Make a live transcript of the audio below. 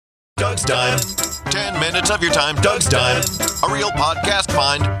Doug's Dime. 10 minutes of your time, Doug's Dime. A real podcast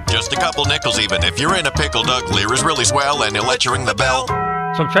find. Just a couple nickels even. If you're in a pickle, Doug Lear is really swell and he'll let you ring the bell.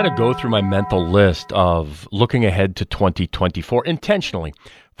 So I'm trying to go through my mental list of looking ahead to 2024 intentionally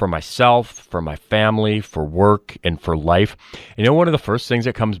for myself, for my family, for work, and for life. You know, one of the first things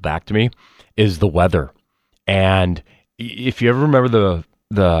that comes back to me is the weather. And if you ever remember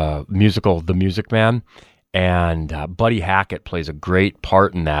the musical, The Music Man, and Buddy Hackett plays a great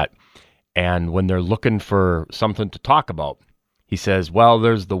part in that. And when they're looking for something to talk about, he says, well,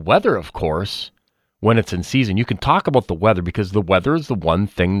 there's the weather, of course. When it's in season, you can talk about the weather because the weather is the one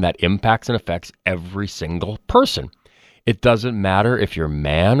thing that impacts and affects every single person. It doesn't matter if you're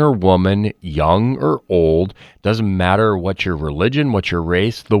man or woman, young or old. It doesn't matter what your religion, what your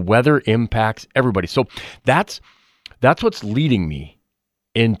race. The weather impacts everybody. So that's what's leading me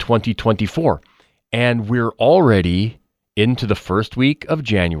in 2024. And we're already into the first week of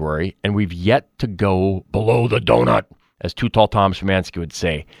January, and we've yet to go below the donut, as Too Tall Tom Szymanski would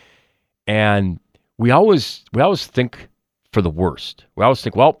say. And we always think for the worst. We always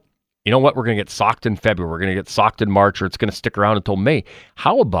think, well, you know what? We're going to get socked in February. We're going to get socked in March, or it's going to stick around until May.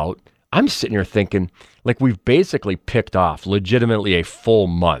 How about, I'm sitting here thinking, like we've basically picked off legitimately a full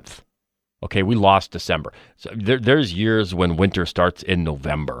month. Okay, we lost December. So there's years when winter starts in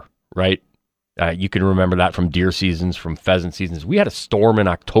November, right? You can remember that from deer seasons, from pheasant seasons. We had a storm in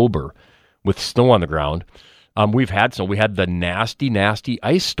October with snow on the ground. We've had snow. We had the nasty, nasty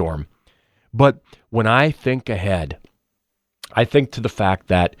ice storm. But when I think ahead, I think to the fact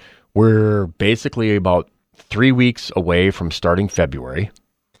that we're basically about 3 weeks away from starting February.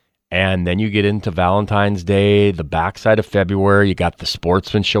 And then you get into Valentine's Day, the backside of February. You got the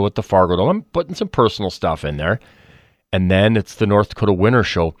Sportsman Show at the Fargo Dome. I'm putting some personal stuff in there. And then it's the North Dakota Winter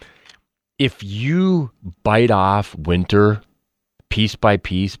Show. If you bite off winter piece by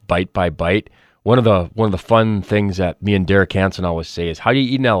piece, bite by bite, one of the fun things that me and Derek Hansen always say is, how do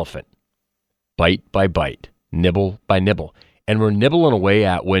you eat an elephant? Bite by bite, nibble by nibble. And we're nibbling away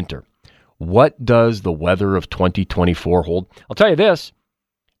at winter. What does the weather of 2024 hold? I'll tell you this.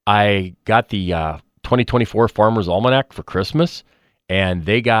 I got the 2024 Farmer's Almanac for Christmas, and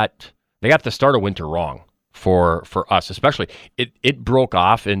they got the start of winter wrong for us, especially. It broke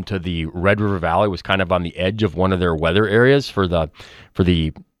off into the Red River Valley, was kind of on the edge of one of their weather areas for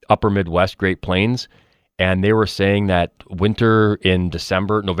the upper Midwest Great Plains. And they were saying that winter in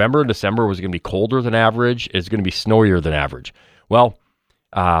November and December was going to be colder than average. It's going to be snowier than average. Well,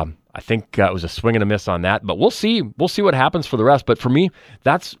 I think it was a swing and a miss on that, but we'll see. We'll see what happens for the rest. But for me,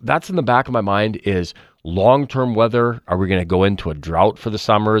 that's in the back of my mind is long-term weather. Are we going to go into a drought for the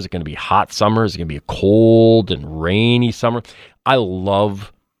summer? Is it going to be hot summer? Is it going to be a cold and rainy summer? I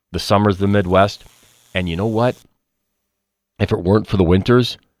love the summers of the Midwest. And you know what? If it weren't for the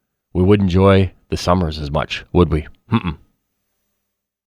winters, we wouldn't enjoy the summers as much, would we?